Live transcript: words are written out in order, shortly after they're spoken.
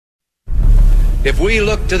if we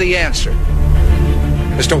look to the answer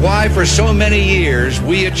as to why for so many years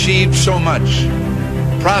we achieved so much,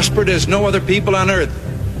 prospered as no other people on earth,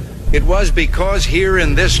 it was because here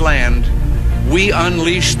in this land we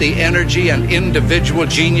unleashed the energy and individual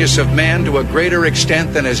genius of man to a greater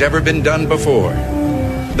extent than has ever been done before.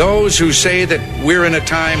 Those who say that we're in a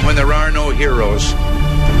time when there are no heroes,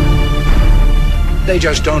 they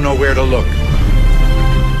just don't know where to look.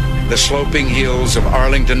 The sloping hills of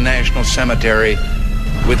Arlington National Cemetery,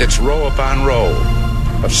 with its row upon row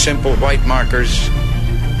of simple white markers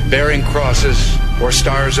bearing crosses or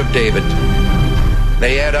stars of David,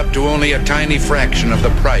 they add up to only a tiny fraction of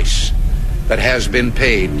the price that has been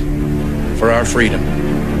paid for our freedom.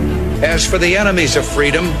 As for the enemies of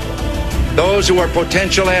freedom, those who are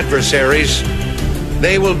potential adversaries,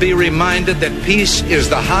 they will be reminded that peace is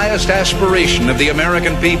the highest aspiration of the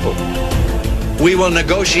American people. We will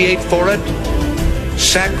negotiate for it,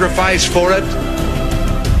 sacrifice for it.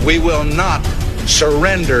 We will not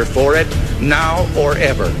surrender for it now or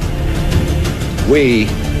ever. We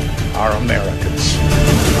are Americans.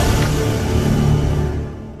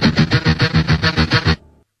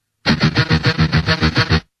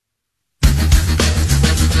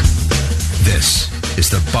 This is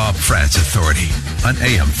the Bob Frantz Authority on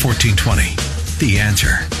AM 1420. The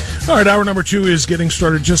Answer. All right, hour number 2 is getting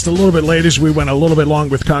started just a little bit late as we went a little bit long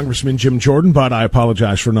with Congressman Jim Jordan, but I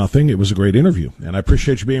apologize for nothing. It was a great interview, and I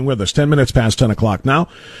appreciate you being with us. 10 minutes past 10 o'clock now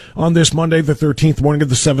on this Monday, the 13th morning of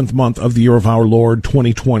the 7th month of the year of our Lord,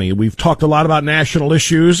 2020. We've talked a lot about national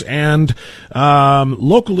issues and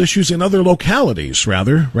local issues in other localities,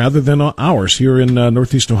 rather than ours here in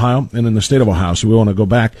Northeast Ohio and in the state of Ohio. So we want to go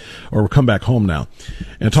back or come back home now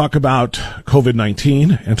and talk about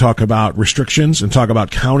COVID-19 and talk about restrictions and talk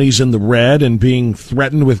about counties in the red and being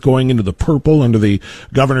threatened with going into the purple under the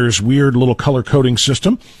governor's weird little color coding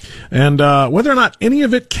system, and whether or not any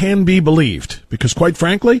of it can be believed. Because quite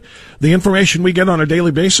frankly, the information we get on a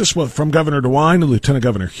daily basis from Governor DeWine and Lieutenant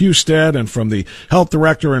Governor Husted and from the health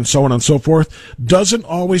director and so on and so forth doesn't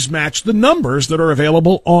always match the numbers that are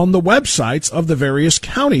available on the websites of the various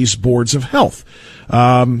counties' boards of health.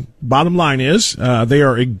 Bottom line is, they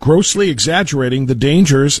are grossly exaggerating the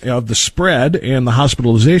dangers of the spread and the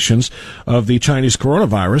hospitalizations of the Chinese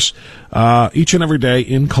coronavirus, each and every day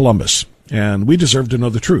in Columbus. And we deserve to know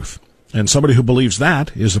the truth. And somebody who believes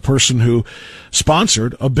that is the person who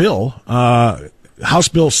sponsored a bill, House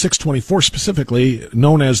Bill 624 specifically,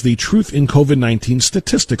 known as the Truth in COVID-19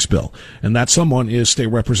 Statistics Bill. And that someone is State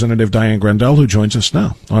Representative Diane Grendell, who joins us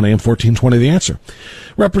now on AM 1420 The Answer.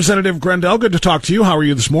 Representative Grendell, good to talk to you. How are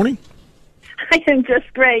you this morning? I am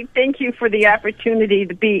just great. Thank you for the opportunity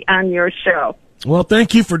to be on your show. Well,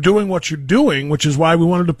 thank you for doing what you're doing, which is why we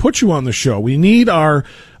wanted to put you on the show. We need our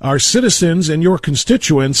citizens and your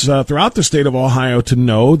constituents throughout the state of Ohio to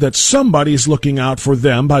know that somebody's looking out for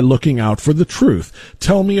them by looking out for the truth.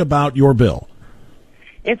 Tell me about your bill.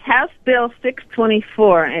 It's House Bill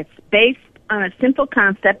 624. It's based on a simple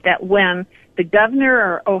concept that when the governor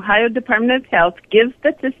or Ohio Department of Health gives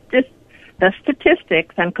the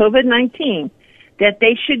statistics on COVID-19, that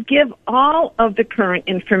they should give all of the current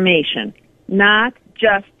information, not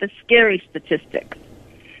just the scary statistics.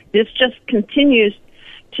 This just continues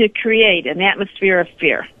to create an atmosphere of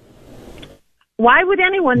fear. Why would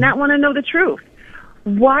anyone not want to know the truth?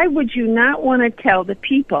 Why would you not want to tell the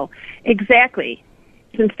people exactly,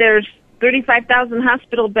 since there's 35,000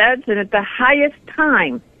 hospital beds, and at the highest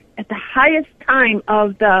time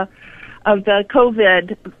of the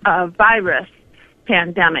COVID virus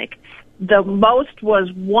pandemic, the most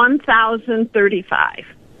was 1,035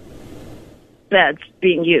 beds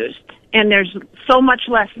being used. And there's so much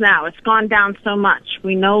less now. It's gone down so much.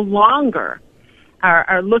 We no longer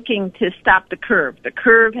are looking to stop the curve. The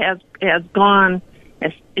curve has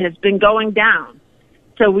been going down.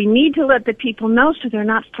 So we need to let the people know so they're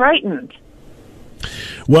not frightened.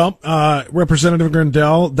 Well, Representative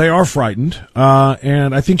Grendell, they are frightened,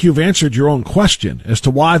 and I think you've answered your own question as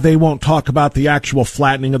to why they won't talk about the actual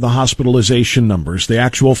flattening of the hospitalization numbers,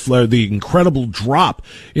 the incredible drop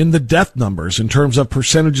in the death numbers in terms of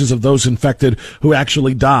percentages of those infected who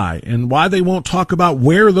actually die, and why they won't talk about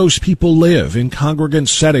where those people live in congregant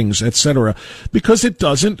settings, etc., because it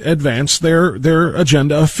doesn't advance their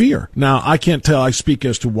agenda of fear. Now, I can't tell. I speak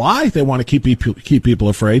as to why they want to keep people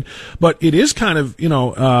afraid, but it is kind of,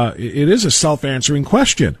 it is a self-answering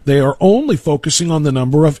question. They are only focusing on the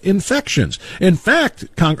number of infections. In fact,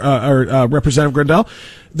 Representative Grendell,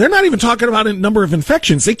 they're not even talking about a number of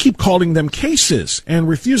infections. They keep calling them cases and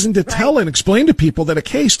refusing to tell and explain to people that a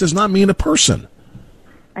case does not mean a person.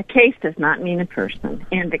 A case does not mean a person.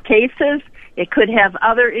 And the cases It could have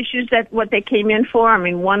other issues that what they came in for. I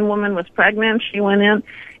mean, one woman was pregnant. She went in,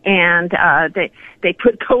 and they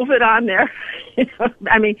put COVID on there.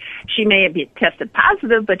 I mean, she may have been tested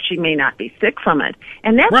positive, but she may not be sick from it.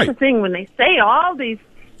 And that's right. The thing, when they say all these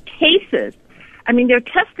cases, I mean, they're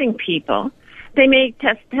testing people. They may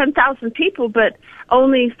test 10,000 people, but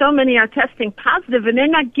only so many are testing positive, and they're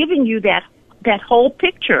not giving you that whole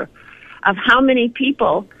picture of how many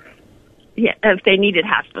people, if they needed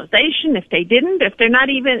hospitalization, if they didn't, if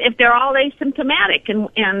they're all asymptomatic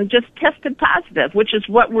and just tested positive, which is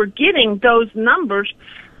what we're getting, those numbers,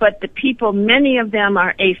 but the people, many of them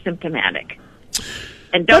are asymptomatic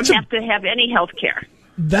and don't have to have any health care.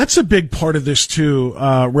 That's a big part of this too,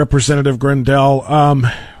 Representative Grendell.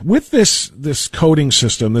 With this coding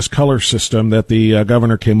system, this color system that the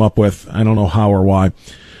governor came up with, I don't know how or why,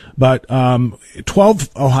 but 12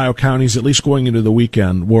 Ohio counties, at least going into the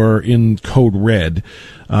weekend, were in code red,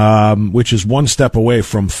 which is one step away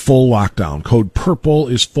from full lockdown. Code purple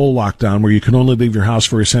is full lockdown, where you can only leave your house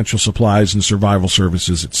for essential supplies and survival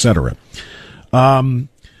services, etc.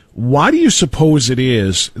 Why do you suppose it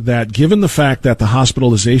is that, given the fact that the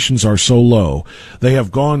hospitalizations are so low, they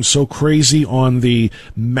have gone so crazy on the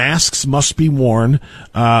masks must be worn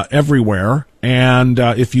everywhere, and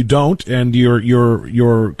if you don't, and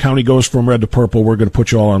your county goes from red to purple, we're going to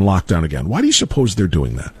put you all on lockdown again? Why do you suppose they're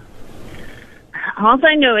doing that? All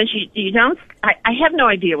I know is you don't. I have no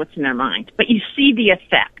idea what's in their mind, but you see the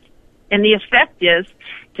effect, and the effect is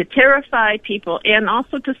to terrify people and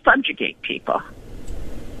also to subjugate people.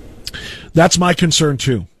 That's my concern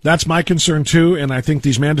too. And I think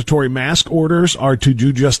these mandatory mask orders are to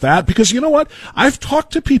do just that, because you know what? I've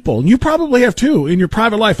talked to people, and you probably have too, in your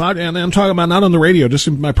private life, and I'm talking about not on the radio, just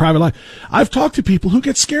in my private life. I've talked to people who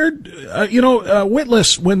get scared,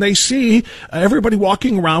 witless when they see everybody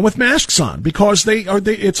walking around with masks on, because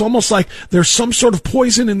it's almost like there's some sort of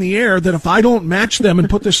poison in the air that if I don't match them and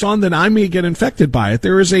put this on, then I may get infected by it.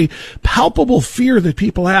 There is a palpable fear that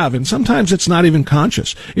people have, and sometimes it's not even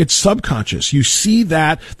conscious. It's subconscious. You see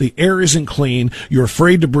that the air isn't clean, you're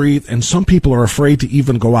afraid to breathe, and some people are afraid to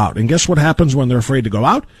even go out. And guess what happens when they're afraid to go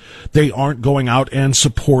out? They aren't going out and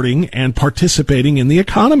supporting and participating in the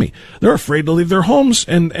economy. They're afraid to leave their homes,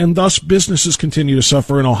 and thus businesses continue to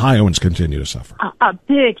suffer and Ohioans continue to suffer. A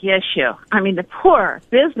big issue. I mean, the poor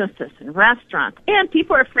businesses and restaurants, and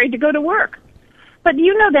people are afraid to go to work. But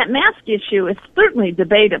that mask issue is certainly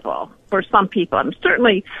debatable for some people. And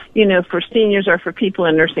certainly, for seniors or for people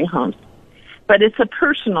in nursing homes. But it's a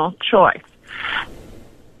personal choice.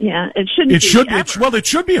 Yeah, it shouldn't. It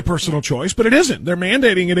should be a personal choice, but it isn't. They're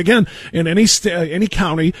mandating it again in any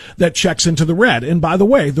county that checks into the red. And by the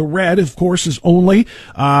way, the red, of course, is only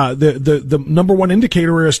the number one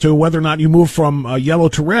indicator as to whether or not you move from yellow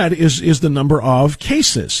to red is the number of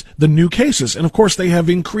cases, the new cases. And of course, they have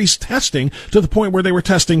increased testing to the point where they were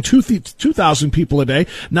testing 2,000 people a day.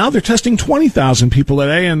 Now they're testing 20,000 people a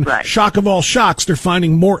day. And shock of all shocks, they're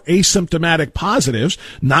finding more asymptomatic positives,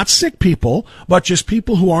 not sick people, but just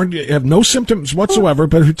people who have no symptoms whatsoever,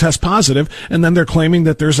 but who test positive, and then they're claiming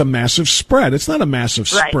that there's a massive spread. It's not a massive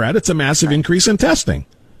spread. It's a massive increase in testing.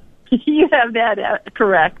 You have that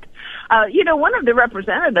correct. One of the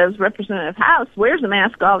representatives, Representative House, wears a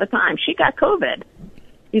mask all the time. She got COVID.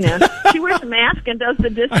 She wears a mask and does the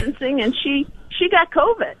distancing, and she got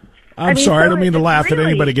COVID. I'm sorry, I don't mean to laugh at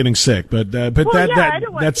anybody getting sick, but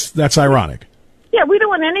that's ironic. Yeah, we don't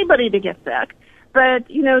want anybody to get sick. But,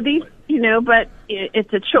 but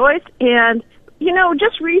it's a choice. And,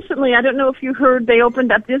 just recently, I don't know if you heard, they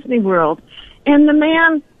opened up Disney World. And the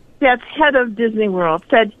man that's head of Disney World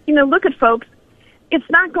said, look at folks, it's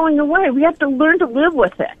not going away. We have to learn to live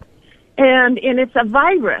with it. And it's a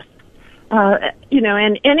virus.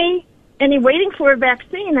 And any waiting for a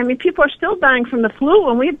vaccine, I mean, people are still dying from the flu,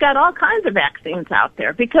 and we've got all kinds of vaccines out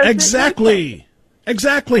there. Because Exactly.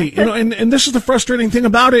 And this is the frustrating thing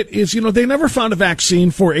about it is, they never found a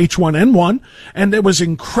vaccine for H1N1, and it was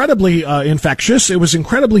incredibly infectious. It was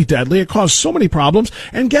incredibly deadly. It caused so many problems.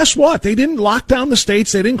 And guess what? They didn't lock down the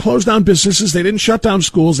states. They didn't close down businesses. They didn't shut down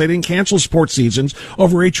schools. They didn't cancel sports seasons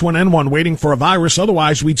over H1N1 waiting for a virus.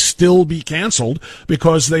 Otherwise, we'd still be canceled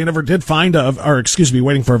because they never did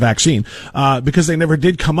waiting for a vaccine, because they never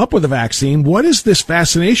did come up with a vaccine. What is this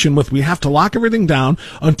fascination with we have to lock everything down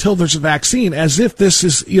until there's a vaccine, as if this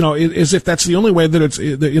is, as if that's the only way that it's,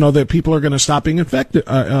 that people are going to stop being affected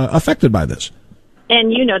by this.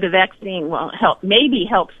 And the vaccine will maybe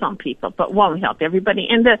help some people, but won't help everybody.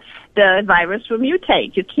 And the virus will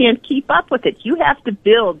mutate. You can't keep up with it. You have to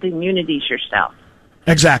build the immunities yourself.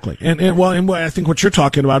 Exactly. And I think what you're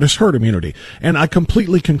talking about is herd immunity. And I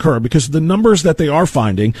completely concur, because the numbers that they are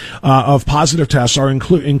finding, of positive tests are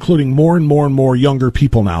including more and more and more younger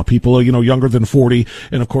people now. People, younger than 40.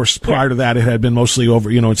 And of course, prior to that, it had been mostly over,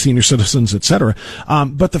 senior citizens, et cetera.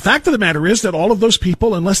 But the fact of the matter is that all of those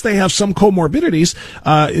people, unless they have some comorbidities,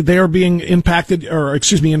 they are being infected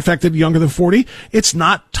younger than 40. It's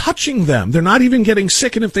not touching them. They're not even getting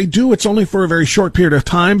sick. And if they do, it's only for a very short period of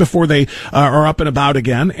time before they are up and about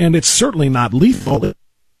again, and it's certainly not lethal.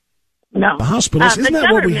 No. The hospitals. Isn't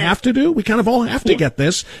that what we have to do? We kind of all have to get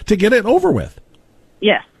this to get it over with.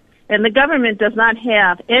 Yes. And the government does not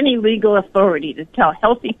have any legal authority to tell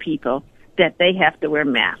healthy people that they have to wear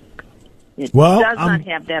masks. It does not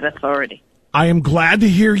have that authority. I am glad to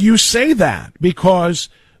hear you say that, because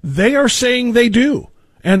they are saying they do.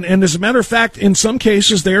 And as a matter of fact, in some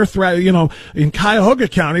cases, they're in Cuyahoga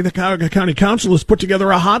County, the Cuyahoga County Council has put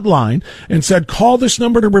together a hotline and said, call this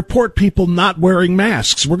number to report people not wearing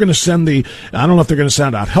masks. We're going to send I don't know if they're going to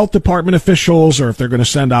send out health department officials or if they're going to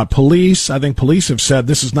send out police. I think police have said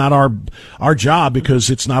this is not our job,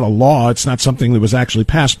 because it's not a law. It's not something that was actually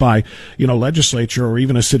passed by, legislature or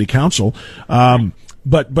even a city council.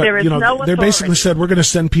 But they basically said, we're going to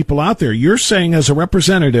send people out there. You're saying, as a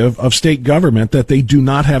representative of state government, that they do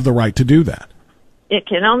not have the right to do that. It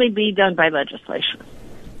can only be done by legislation.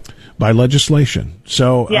 By legislation.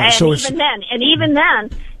 So, even then,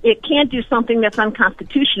 it can't do something that's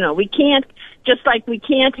unconstitutional. We can't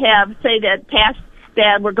have, say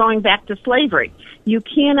that we're going back to slavery. You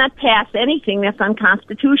cannot pass anything that's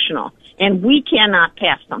unconstitutional. And we cannot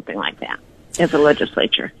pass something like that as a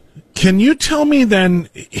legislature. Can you tell me then,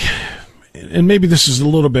 and maybe this is a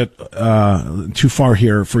little bit too far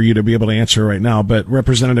here for you to be able to answer right now, but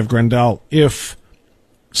Representative Grendell, if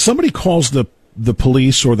somebody calls the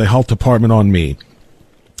police or the health department on me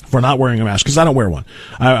for not wearing a mask, because I don't wear one.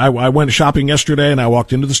 I went shopping yesterday and I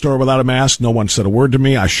walked into the store without a mask. No one said a word to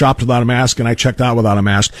me. I shopped without a mask and I checked out without a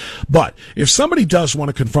mask. But if somebody does want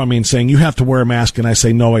to confront me and saying, you have to wear a mask, and I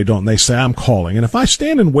say, no, I don't, and they say, I'm calling. And if I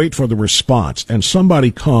stand and wait for the response and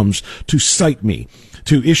somebody comes to cite me,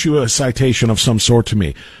 to issue a citation of some sort to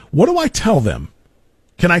me, what do I tell them?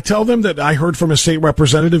 Can I tell them that I heard from a state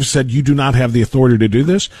representative who said you do not have the authority to do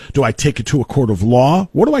this? Do I take it to a court of law?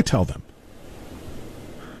 What do I tell them?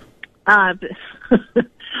 I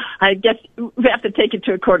guess we have to take it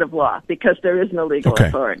to a court of law, because there is no legal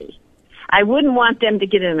authority. I wouldn't want them to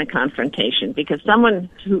get in a confrontation, because someone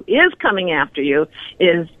who is coming after you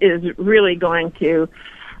is really going to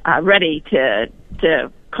ready to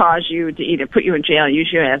cause you to either put you in jail, use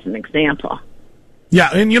you as an example. Yeah,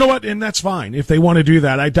 and you know what? And that's fine if they want to do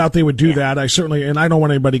that. I doubt they would do that. I don't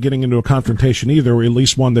want anybody getting into a confrontation either, or at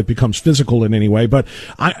least one that becomes physical in any way. But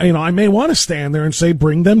I may want to stand there and say,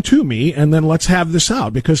 bring them to me, and then let's have this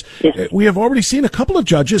out, because we have already seen a couple of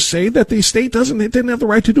judges say that the state didn't have the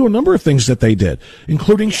right to do a number of things that they did,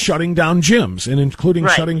 including shutting down gyms and including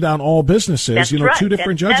shutting down all businesses. That's two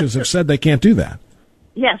different judges have said they can't do that.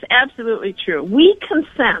 Yes, absolutely true. We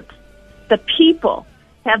consent. The people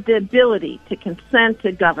have the ability to consent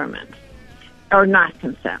to government or not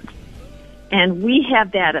consent. And we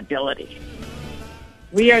have that ability.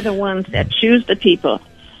 We are the ones that choose the people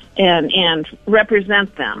and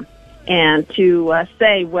represent them, and to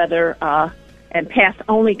say whether and pass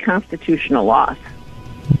only constitutional laws.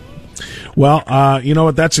 Well, you know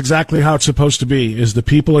what? That's exactly how it's supposed to be. Is the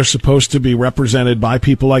people are supposed to be represented by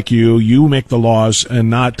people like you. You make the laws, and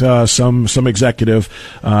not some executive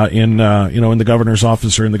in the governor's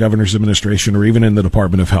office or in the governor's administration or even in the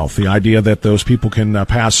Department of Health. The idea that those people can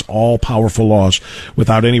pass all powerful laws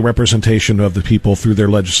without any representation of the people through their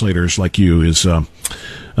legislators like you is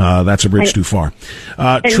that's a bridge too far.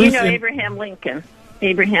 Abraham Lincoln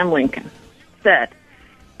said,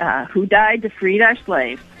 "Who died to free our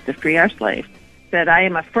slaves." Said, I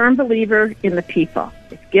am a firm believer in the people.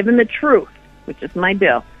 If given the truth, which is my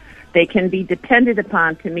bill, they can be depended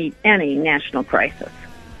upon to meet any national crisis.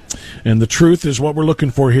 And the truth is what we're looking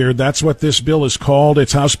for here. That's what this bill is called.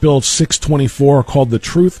 It's House Bill 624, called the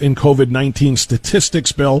Truth in COVID-19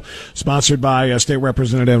 Statistics Bill, sponsored by State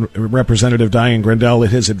Representative Diane Grendell.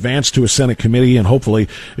 It has advanced to a Senate committee, and hopefully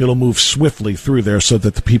it'll move swiftly through there so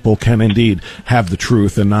that the people can indeed have the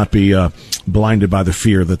truth and not be blinded by the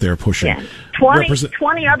fear that they're pushing. Yeah.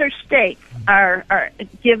 20 other states are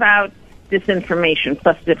give out this information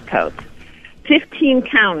plus zip codes. 15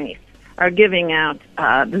 counties are giving out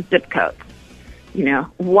the zip codes.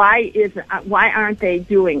 Why aren't they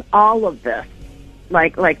doing all of this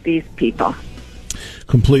like these people?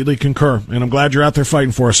 Completely concur, and I'm glad you're out there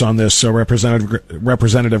fighting for us on this,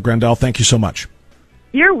 Representative Grendell. Thank you so much.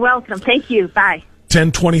 You're welcome. Thank you. Bye.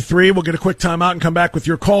 10:23. We'll get a quick timeout and come back with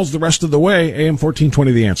your calls the rest of the way. AM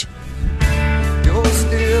 1420, The Answer. You're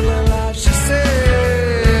still alive, she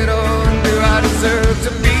said. Oh, do I deserve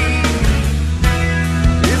to be?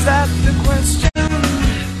 Is that the question?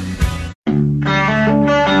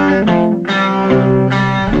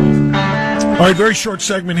 All right, very short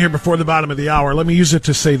segment here before the bottom of the hour. Let me use it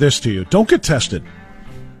to say this to you. Don't get tested.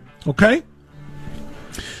 Okay?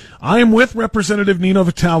 I am with Representative Nino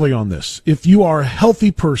Vitale on this. If you are a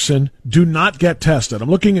healthy person, do not get tested. I'm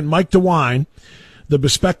looking at Mike DeWine, the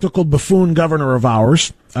bespectacled buffoon governor of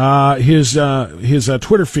ours. His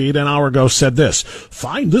Twitter feed an hour ago said this: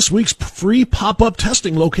 find this week's free pop-up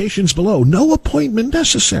testing locations below. No appointment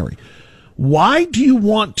necessary. Why do you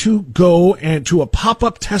want to go to a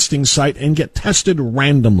pop-up testing site and get tested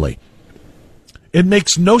randomly? It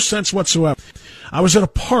makes no sense whatsoever. I was at a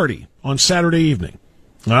party on Saturday evening.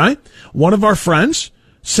 All right? One of our friends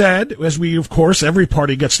said, as we, of course, every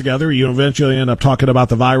party gets together, you eventually end up talking about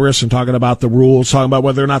the virus and talking about the rules, talking about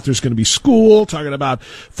whether or not there's going to be school, talking about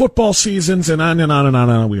football seasons, and on and on and on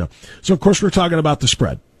and on we go. So, of course, we're talking about the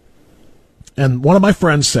spread. And one of my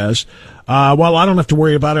friends says, well, I don't have to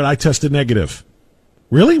worry about it. I tested negative.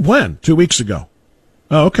 Really? When? 2 weeks ago.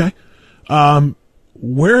 Oh, okay.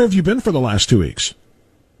 Where have you been for the last 2 weeks?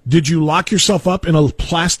 Did you lock yourself up in a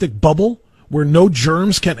plastic bubble where no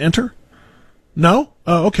germs can enter? No?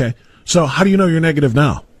 Oh, okay. So how do you know you're negative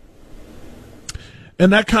now?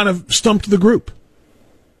 And that kind of stumped the group.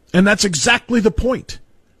 And that's exactly the point.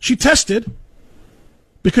 She tested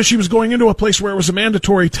because she was going into a place where it was a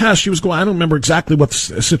mandatory test. She was going, I don't remember exactly what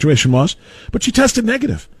the situation was, but she tested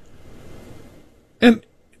negative. And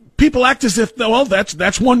people act as if, well,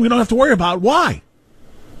 that's one we don't have to worry about. Why?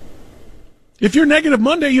 If you're negative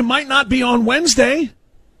Monday, you might not be on Wednesday.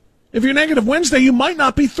 If you're negative Wednesday, you might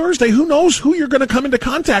not be Thursday. Who knows who you're going to come into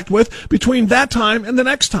contact with between that time and the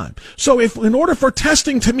next time. So if in order for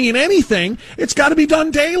testing to mean anything, it's got to be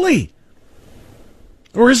done daily.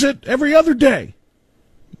 Or is it every other day?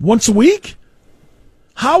 Once a week?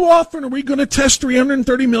 How often are we going to test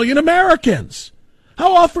 330 million Americans?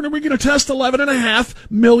 How often are we going to test 11.5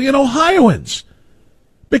 million Ohioans?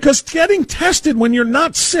 Because getting tested when you're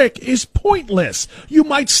not sick is pointless. You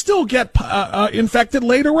might still get infected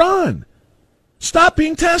later on. Stop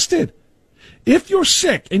being tested. If you're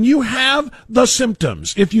sick and you have the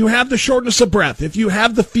symptoms, if you have the shortness of breath, if you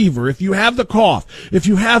have the fever, if you have the cough, if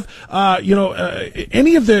you have,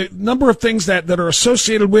 any of the number of things that are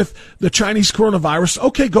associated with the Chinese coronavirus,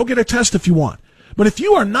 okay, go get a test if you want. But if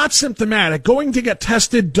you are not symptomatic, going to get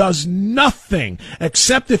tested does nothing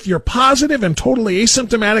except if you're positive and totally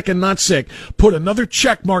asymptomatic and not sick, put another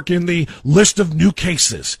check mark in the list of new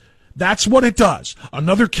cases. That's what it does.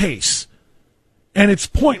 Another case. And it's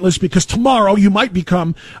pointless because tomorrow you might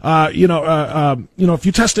become, if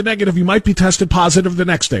you tested negative, you might be tested positive the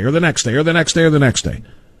next day or the next day or the next day or the next day.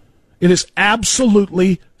 It is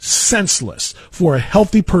absolutely senseless for a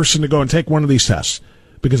healthy person to go and take one of these tests.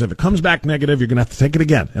 Because if it comes back negative, you're going to have to take it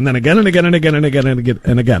again. And then again and again and again and again and again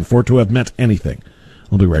and again for it to have meant anything.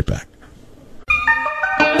 We'll be right back.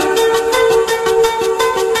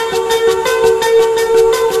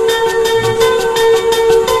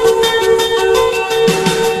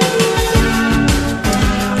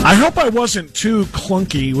 I hope I wasn't too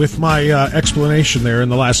clunky with my explanation there in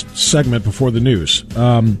the last segment before the news.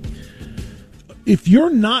 If you're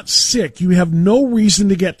not sick, you have no reason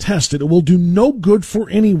to get tested. It will do no good for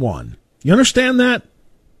anyone. You understand that?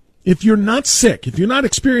 If you're not sick, if you're not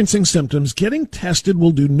experiencing symptoms, getting tested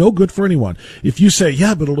will do no good for anyone. If you say,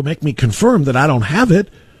 yeah, but it'll make me confirm that I don't have it,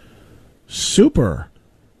 super.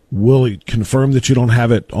 Will it confirm that you don't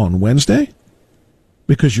have it on Wednesday?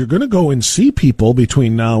 Because you're going to go and see people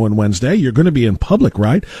between now and Wednesday. You're going to be in public,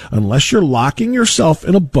 right? Unless you're locking yourself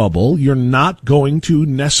in a bubble, you're not going to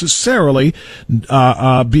necessarily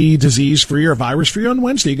be disease-free or virus-free on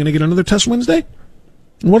Wednesday. You're going to get another test Wednesday?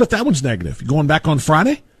 And what if that one's negative? You going back on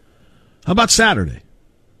Friday? How about Saturday?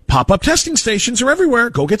 Pop-up testing stations are everywhere.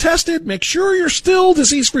 Go get tested. Make sure you're still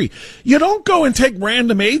disease-free. You don't go and take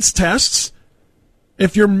random AIDS tests.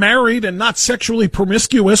 If you're married and not sexually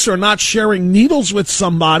promiscuous or not sharing needles with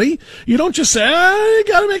somebody, you don't just say, I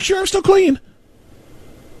got to make sure I'm still clean.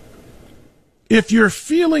 If you're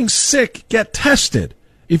feeling sick, get tested.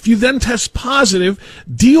 If you then test positive,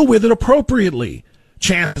 deal with it appropriately.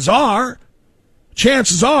 Chances are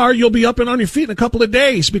you'll be up and on your feet in a couple of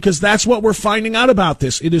days because that's what we're finding out about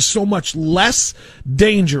this. It is so much less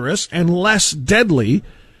dangerous and less deadly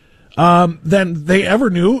than they ever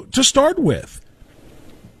knew to start with.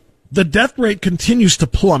 The death rate continues to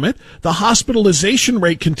plummet. The hospitalization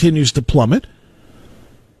rate continues to plummet.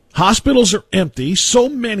 Hospitals are empty, so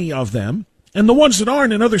many of them. And the ones that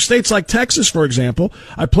aren't in other states like Texas, for example,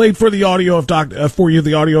 I played for the audio of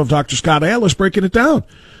the audio of Dr. Scott Atlas breaking it down.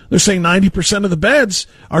 They're saying 90% of the beds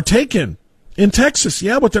are taken in Texas.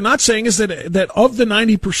 Yeah, what they're not saying is that of the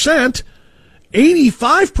 90%,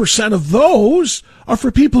 85% of those are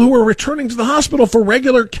for people who are returning to the hospital for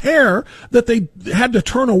regular care that they had to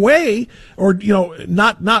turn away or,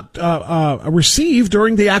 not receive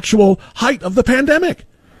during the actual height of the pandemic.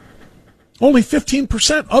 Only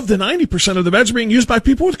 15% of the 90% of the beds are being used by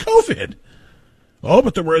people with COVID. Oh,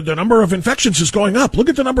 but the number of infections is going up. Look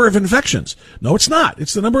at the number of infections. No, it's not.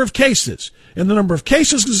 It's the number of cases. And the number of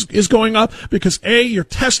cases is going up because, A, you're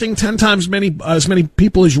testing 10 times as many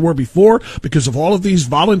people as you were before because of all of these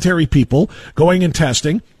voluntary people going and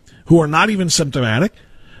testing who are not even symptomatic.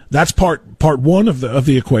 That's part one of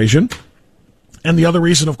the equation. And the other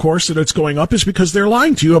reason, of course, that it's going up is because they're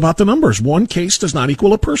lying to you about the numbers. One case does not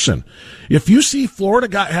equal a person. If you see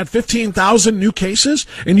Florida had 15,000 new cases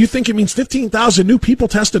and you think it means 15,000 new people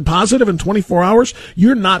tested positive in 24 hours,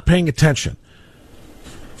 you're not paying attention.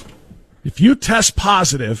 If you test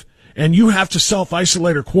positive and you have to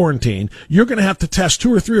self-isolate or quarantine, you're going to have to test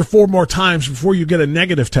 2 or 3 or 4 more times before you get a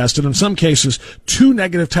negative test, and in some cases, 2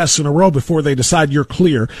 negative tests in a row before they decide you're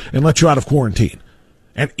clear and let you out of quarantine.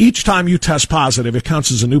 And each time you test positive, it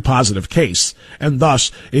counts as a new positive case. And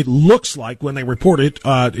thus, it looks like, when they report it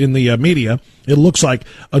in the media, it looks like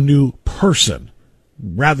a new person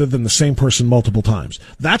rather than the same person multiple times.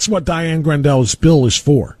 That's what Diane Grendell's bill is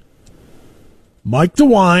for. Mike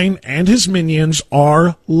DeWine and his minions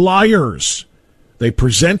are liars. They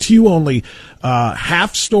present to you only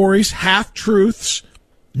half stories, half truths,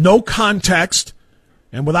 no context,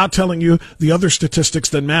 and without telling you the other statistics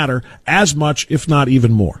that matter as much, if not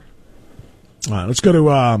even more. All right, let's go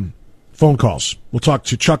to phone calls. We'll talk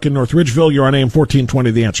to Chuck in North Ridgeville. You're on AM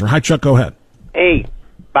 1420, The Answer. Hi, Chuck. Go ahead. Hey,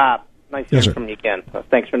 Bob. Nice Yes, hearing sir. from you again.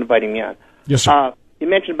 Thanks for inviting me on. Yes, sir. You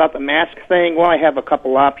mentioned about the mask thing. Well, I have a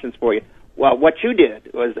couple options for you. Well, what you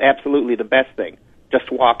did was absolutely the best thing.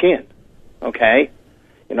 Just walk in, okay?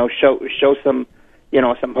 Show some,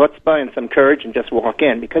 some chutzpah and some courage and just walk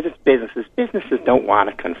in because it's businesses. Businesses don't want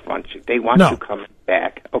to confront you. They want you coming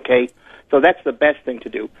back, okay? So that's the best thing to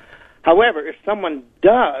do. However, if someone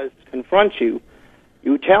does confront you,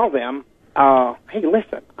 you tell them, hey,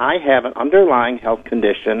 listen, I have an underlying health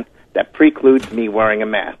condition that precludes me wearing a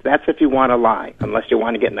mask. That's if you want to lie. Unless you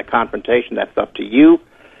want to get in a confrontation, that's up to you.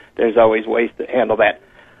 There's always ways to handle that.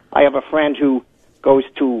 I have a friend who goes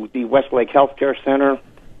to the Westlake Healthcare Center,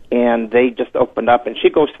 and they just opened up, and she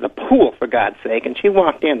goes to the pool, for God's sake, and she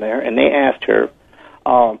walked in there, and they asked her,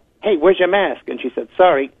 hey, where's your mask? And she said,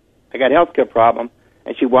 sorry, I got a healthcare problem,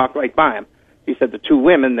 and she walked right by him. She said the two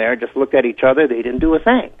women there just looked at each other. They didn't do a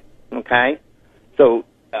thing, okay? So,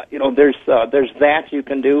 there's that you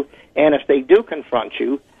can do, and if they do confront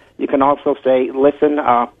you, you can also say, listen,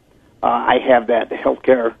 I have that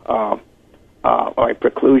healthcare or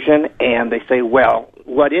preclusion, and they say, well,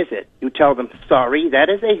 what is it? You tell them, sorry, that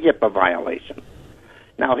is a HIPAA violation.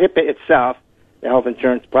 Now, HIPAA itself, the Health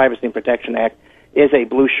Insurance Privacy and Protection Act, is a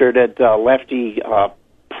blue-shirted lefty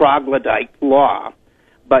troglodyte law,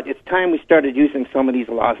 but it's time we started using some of these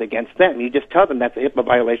laws against them. You just tell them that's a HIPAA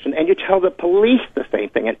violation, and you tell the police the same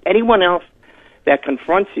thing, and anyone else that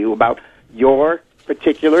confronts you about your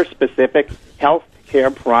particular specific health care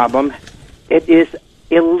problem, it is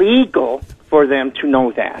illegal for them to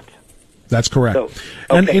know that. That's correct. So,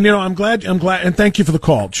 okay. And I'm glad, and thank you for the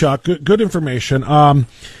call, Chuck. Good information.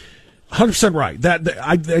 100% right.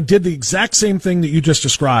 I did the exact same thing that you just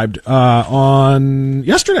described on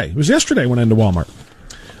yesterday. It was yesterday when I went into Walmart.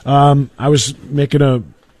 I was making a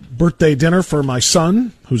birthday dinner for my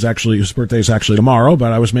son, whose birthday is actually tomorrow,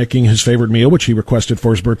 but I was making his favorite meal, which he requested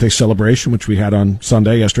for his birthday celebration, which we had on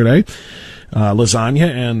Sunday yesterday. Lasagna,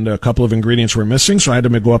 and a couple of ingredients were missing, so I had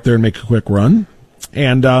to go up there and make a quick run.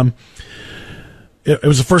 And it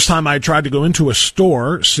was the first time I tried to go into a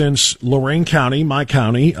store since Lorain County, my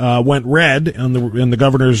county, went red in the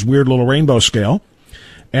governor's weird little rainbow scale.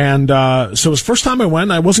 And so it was the first time I went.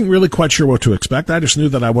 I wasn't really quite sure what to expect. I just knew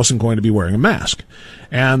that I wasn't going to be wearing a mask.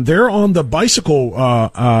 And they're on the bicycle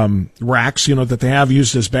racks, that they have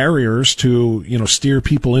used as barriers to, steer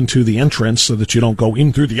people into the entrance so that you don't go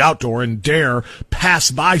in through the outdoor and dare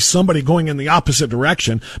pass by somebody going in the opposite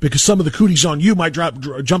direction, because some of the cooties on you might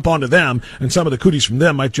jump onto them, and some of the cooties from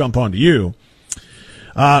them might jump onto you.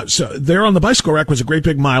 So there on the bicycle rack was a great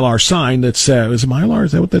big Mylar sign that said, is it Mylar?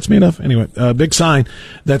 Is that what that's made of? Anyway, a big sign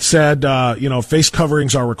that said, face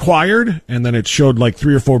coverings are required. And then it showed like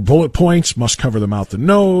 3 or 4 bullet points, must cover the mouth and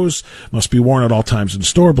nose, must be worn at all times in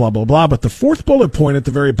store, blah, blah, blah. But the 4th bullet point at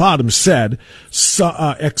the very bottom said,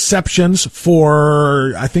 exceptions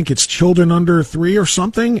for, I think it's children under 3 or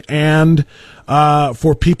something, and,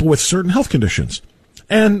 for people with certain health conditions.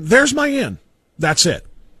 And there's my in. That's it.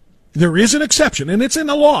 There is an exception, and it's in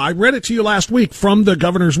the law. I read it to you last week from the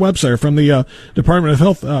governor's website, or from the Department of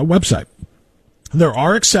Health website. There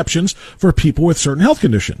are exceptions for people with certain health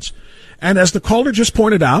conditions. And as the caller just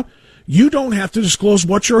pointed out, you don't have to disclose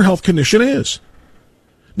what your health condition is.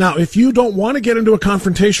 Now, if you don't want to get into a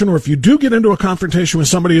confrontation, or if you do get into a confrontation with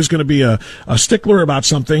somebody who's going to be a stickler about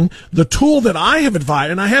something, the tool that I have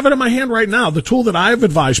advised, and I have it in my hand right now, the tool that I have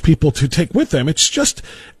advised people to take with them, it's just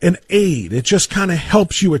an aid. It just kind of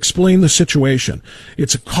helps you explain the situation.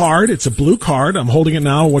 It's a card. It's a blue card. I'm holding it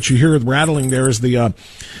now. What you hear rattling there is the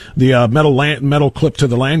metal clip to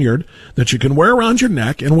the lanyard that you can wear around your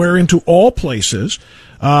neck and wear into all places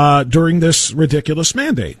during this ridiculous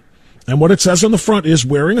mandate. And what it says on the front is,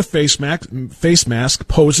 wearing a face mask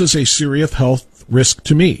poses a serious health risk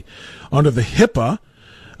to me. Under the HIPAA,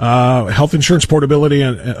 Health Insurance Portability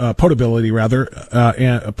and Accountability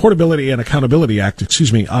Act,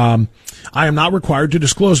 I am not required to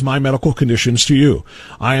disclose my medical conditions to you.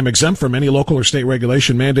 I am exempt from any local or state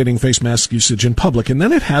regulation mandating face mask usage in public. And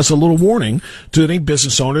then it has a little warning to any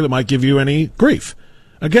business owner that might give you any grief.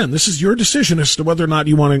 Again, this is your decision as to whether or not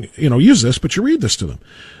you want to, use this, but you read this to them.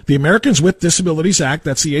 The Americans with Disabilities Act,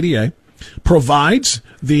 that's the ADA, provides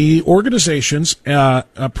organizations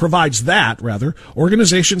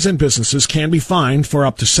and businesses can be fined for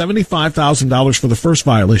up to $75,000 for the first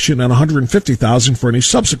violation and $150,000 for any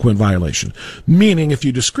subsequent violation. Meaning, if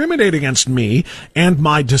you discriminate against me and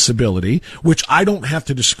my disability, which I don't have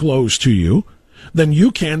to disclose to you, then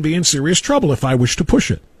you can be in serious trouble if I wish to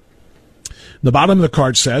push it. The bottom of the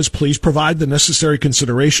card says, please provide the necessary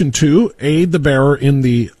consideration to aid the bearer in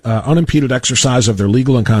the unimpeded exercise of their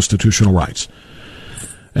legal and constitutional rights.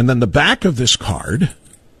 And then the back of this card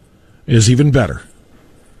is even better,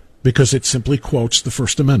 because it simply quotes the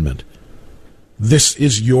First Amendment. This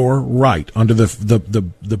is your right under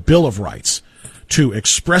the Bill of Rights to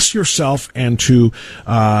express yourself and to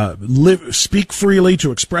speak freely,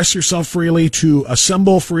 to express yourself freely, to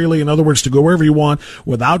assemble freely, in other words, to go wherever you want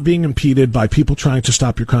without being impeded by people trying to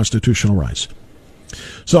stop your constitutional rights.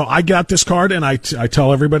 So I got this card, and I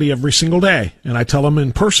tell everybody every single day, and I tell them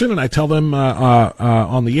in person, and I tell them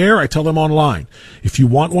on the air, I tell them online. If you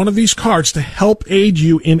want one of these cards to help aid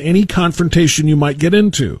you in any confrontation you might get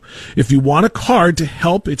into, if you want a card to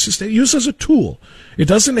help, it's just used as a tool. It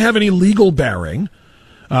doesn't have any legal bearing.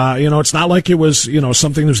 It's not like it was,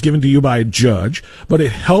 something that was given to you by a judge, but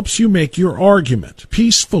it helps you make your argument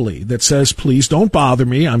peacefully that says, please don't bother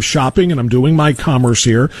me. I'm shopping and I'm doing my commerce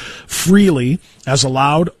here freely as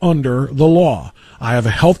allowed under the law. I have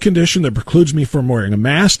a health condition that precludes me from wearing a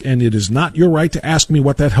mask, and it is not your right to ask me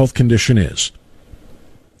what that health condition is.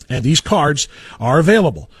 And these cards are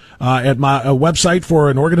available at my website for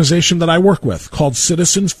an organization that I work with called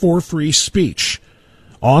Citizens for Free Speech.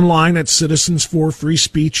 Online at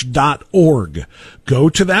citizensforfreespeech.org. Go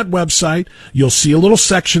to that website. You'll see a little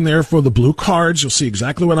section there for the blue cards. You'll see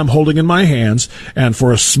exactly what I'm holding in my hands. And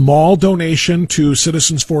for a small donation to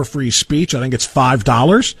Citizens for Free Speech, I think it's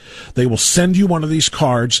 $5, they will send you one of these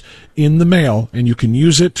cards in the mail, and you can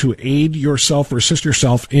use it to aid yourself or assist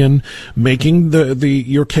yourself in making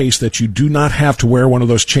your case that you do not have to wear one of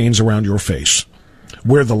those chains around your face.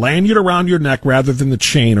 Wear the lanyard around your neck rather than the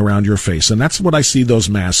chain around your face. And that's what I see those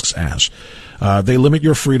masks as. They limit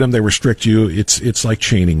your freedom. They restrict you. It's like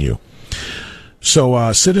chaining you. So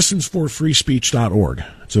citizensforfreespeech.org.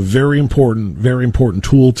 It's a very important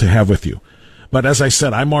tool to have with you. But as I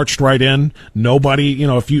said, I marched right in. Nobody,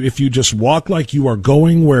 if you just walk like you are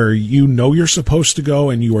going where you know you're supposed to go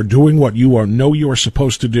and you are doing what you know you are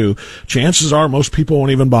supposed to do, chances are most people won't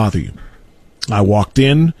even bother you. I walked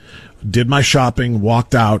in, did my shopping,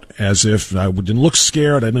 walked out as if I didn't look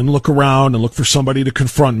scared. I didn't look around and look for somebody to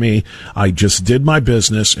confront me. I just did my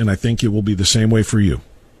business, and I think it will be the same way for you.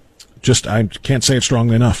 I can't say it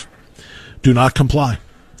strongly enough. Do not comply.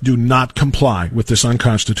 Do not comply with this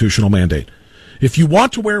unconstitutional mandate. If you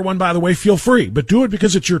want to wear one, by the way, feel free, but do it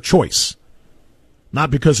because it's your choice, not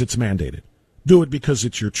because it's mandated. Do it because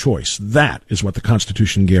it's your choice. That is what the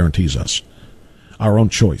Constitution guarantees us, our own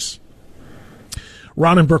choice.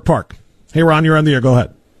 Ron in Brook Park. Hey, Ron, you're on the air. Go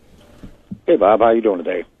ahead. Hey, Bob. How you doing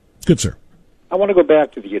today? Good, sir. I want to go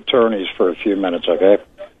back to the attorneys for a few minutes, okay?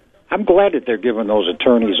 I'm glad that they're giving those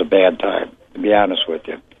attorneys a bad time, to be honest with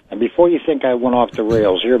you. And before you think I went off the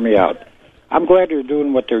rails, hear me out. I'm glad they're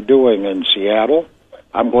doing what they're doing in Seattle.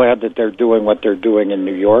 I'm glad that they're doing what they're doing in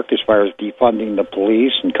New York as far as defunding the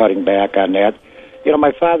police and cutting back on that. You know,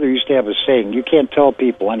 my father used to have a saying, you can't tell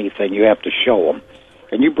people anything, you have to show them.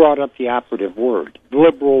 And you brought up the operative word,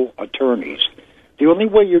 liberal attorneys. The only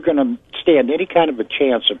way you're going to stand any kind of a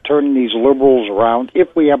chance of turning these liberals around,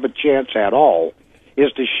 if we have a chance at all,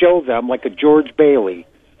 is to show them, like a George Bailey.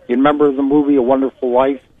 You remember the movie A Wonderful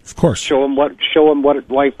Life? Of course. Show them what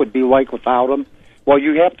life would be like without them. Well,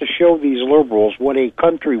 you have to show these liberals what a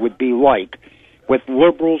country would be like with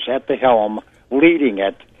liberals at the helm leading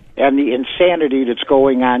it, and the insanity that's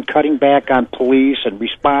going on, cutting back on police and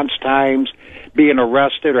response times, being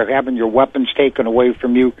arrested or having your weapons taken away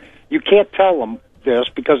from you. You can't tell them this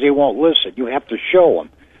because they won't listen. You have to show them.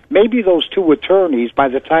 Maybe those two attorneys, by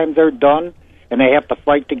the time they're done and they have to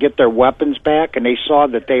fight to get their weapons back, and they saw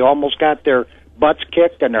that they almost got their butts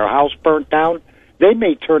kicked and their house burnt down, they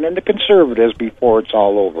may turn into conservatives before it's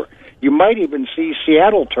all over. You might even see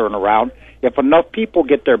Seattle turn around if enough people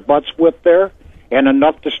get their butts whipped there and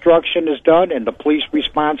enough destruction is done and the police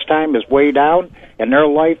response time is way down and their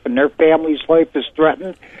life and their family's life is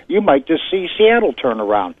threatened. You might just see Seattle turn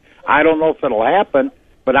around. I don't know if it'll happen,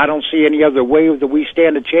 but I don't see any other way that we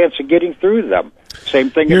stand a chance of getting through them.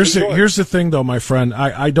 Same thing. Here's the thing, though, my friend.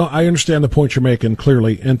 I understand the point you're making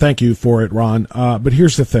clearly, and thank you for it, Ron. But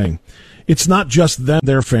here's the thing: it's not just them,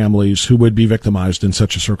 their families, who would be victimized in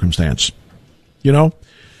such a circumstance. You know,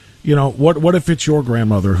 what if it's your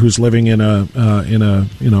grandmother who's living in a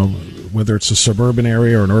whether it's a suburban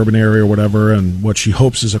area or an urban area or whatever, and what she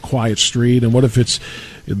hopes is a quiet street, and what if it's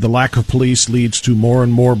the lack of police leads to more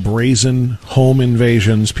and more brazen home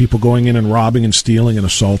invasions, people going in and robbing and stealing and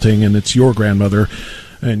assaulting, and it's your grandmother,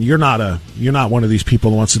 and you're not one of these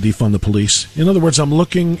people who wants to defund the police. In other words, I'm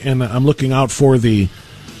looking out for the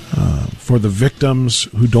victims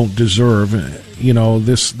who don't deserve,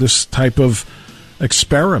 this type of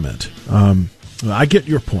experiment. I get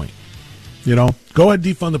your point. Go ahead,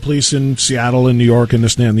 defund the police in Seattle and New York and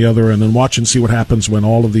this and that and the other, and then watch and see what happens when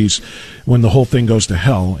when the whole thing goes to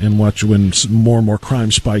hell, and watch when more and more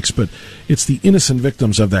crime spikes. But it's the innocent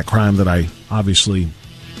victims of that crime that I obviously,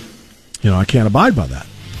 I can't abide by that.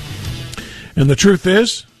 And the truth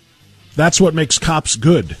is, that's what makes cops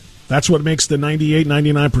good. That's what makes the 98,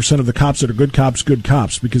 99% of the cops that are good cops,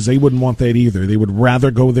 because they wouldn't want that either. They would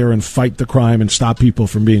rather go there and fight the crime and stop people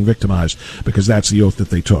from being victimized, because that's the oath that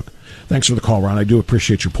they took. Thanks for the call, Ron. I do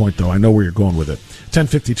appreciate your point, though. I know where you're going with it.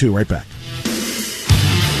 10:52, right back.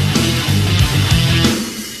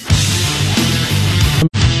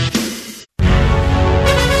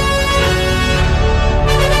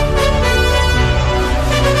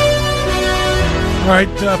 All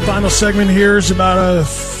right, final segment here is about a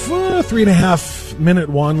 3.5 minute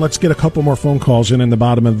one. Let's get a couple more phone calls in the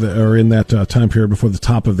bottom of in that time period before the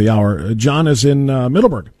top of the hour. John is in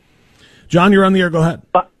Middleburg. John, you're on the air. Go ahead.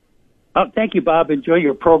 Thank you, Bob. Enjoy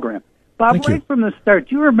your program. Bob, from the start,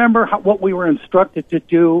 do you remember what we were instructed to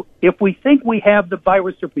do? If we think we have the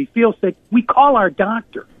virus or if we feel sick, we call our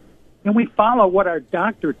doctor, and we follow what our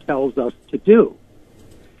doctor tells us to do.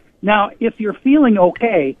 Now, if you're feeling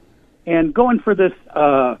okay and going for this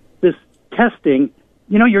testing,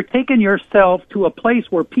 you're taking yourself to a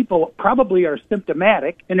place where people probably are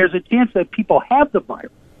symptomatic, and there's a chance that people have the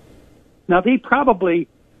virus. Now, they probably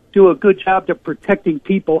do a good job of protecting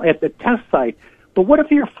people at the test site, but what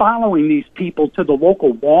if you're following these people to the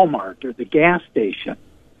local Walmart or the gas station?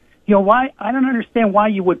 Why? I don't understand why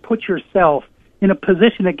you would put yourself in a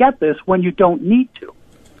position to get this when you don't need to.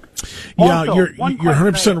 Yeah, Also, you're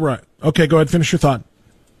 100% right. Okay, go ahead, finish your thought.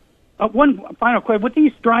 One final question. With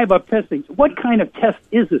these drive-up testings, what kind of test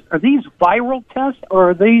is this? Are these viral tests, or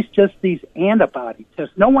are these just these antibody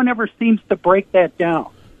tests? No one ever seems to break that down.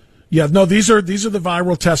 Yeah, no, these are the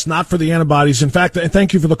viral tests, not for the antibodies. In fact,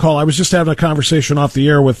 thank you for the call. I was just having a conversation off the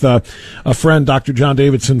air with a friend, Dr. John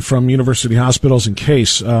Davidson from University Hospitals in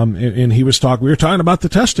Case, and he was we were talking about the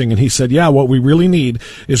testing, and he said, yeah, what we really need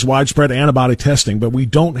is widespread antibody testing, but we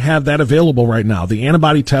don't have that available right now. The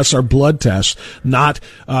antibody tests are blood tests, not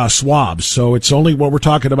swabs. So it's only what we're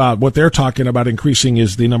talking about. What they're talking about increasing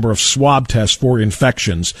is the number of swab tests for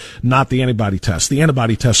infections, not the antibody tests. The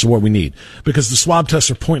antibody tests are what we need, because the swab tests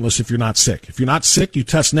are pointless if you're not sick. If you're not sick, you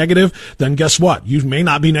test negative, then guess what? You may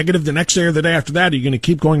not be negative the next day or the day after that. You're going to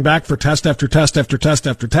keep going back for test after test after test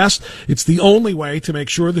after test. It's the only way to make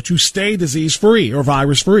sure that you stay disease-free or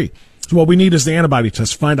virus-free. So what we need is the antibody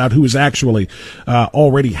test to find out who has actually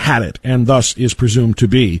already had it and thus is presumed to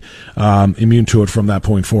be immune to it from that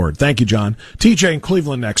point forward. Thank you, John. TJ in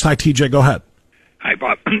Cleveland next. Hi, TJ. Go ahead. Hi,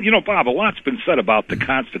 Bob. Bob, a lot's been said about the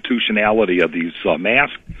constitutionality of these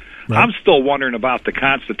masks. Right. I'm still wondering about the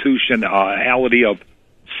constitutionality of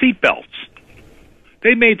seatbelts.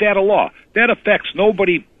 They made that a law. That affects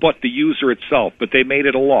nobody but the user itself, but they made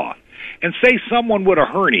it a law. And say someone with a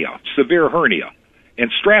hernia, severe hernia,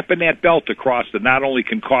 and strapping that belt across it not only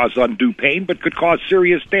can cause undue pain, but could cause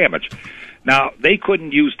serious damage. Now, they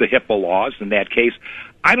couldn't use the HIPAA laws in that case.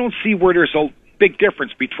 I don't see where there's a big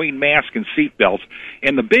difference between masks and seatbelts.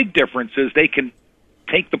 And the big difference is they can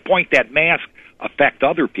take the point that masks affect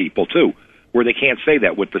other people, too, where they can't say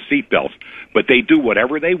that with the seatbelts. But they do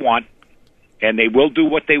whatever they want, and they will do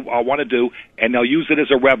what they want to do, and they'll use it as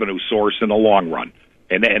a revenue source in the long run.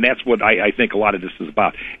 And that's what I think a lot of this is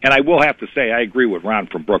about. And I will have to say, I agree with Ron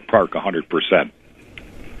from Brook Park 100%.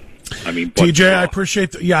 I mean, TJ, I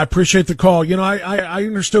appreciate the call. I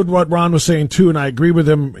understood what Ron was saying too, and I agree with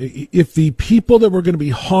him. If the people that were going to be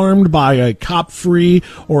harmed by a cop-free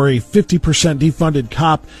or a 50% defunded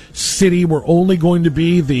cop city were only going to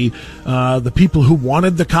be the people who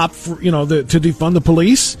wanted the cop, to defund the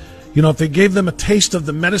police. If they gave them a taste of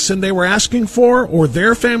the medicine they were asking for, or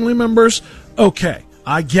their family members, okay,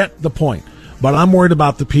 I get the point. But I'm worried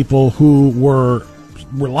about the people who were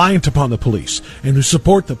reliant upon the police and who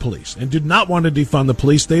support the police and did not want to defund the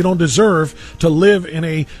police. They don't deserve to live in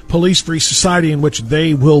a police-free society in which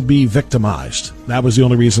they will be victimized. That was the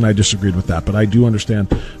only reason I disagreed with that, but I do understand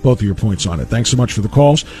both of your points on it. Thanks so much for the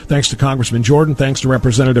calls. Thanks to Congressman Jordan. Thanks to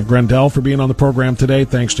Representative Grendell for being on the program today.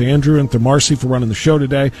 Thanks to Andrew and to Marcy for running the show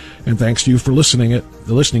today, and thanks to you for listening to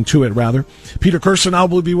it. Peter Kirstenau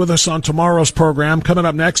will be with us on tomorrow's program. Coming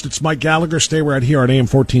up next, it's Mike Gallagher. Stay right here on AM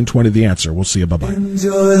 1420 The Answer. We'll see you. Bye-bye.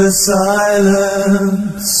 Enjoy the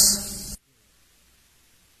silence.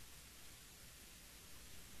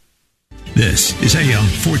 This is AM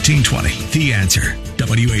 1420, The Answer.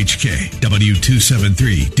 WHK,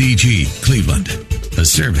 W273, DG, Cleveland. A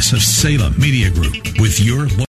service of Salem Media Group with your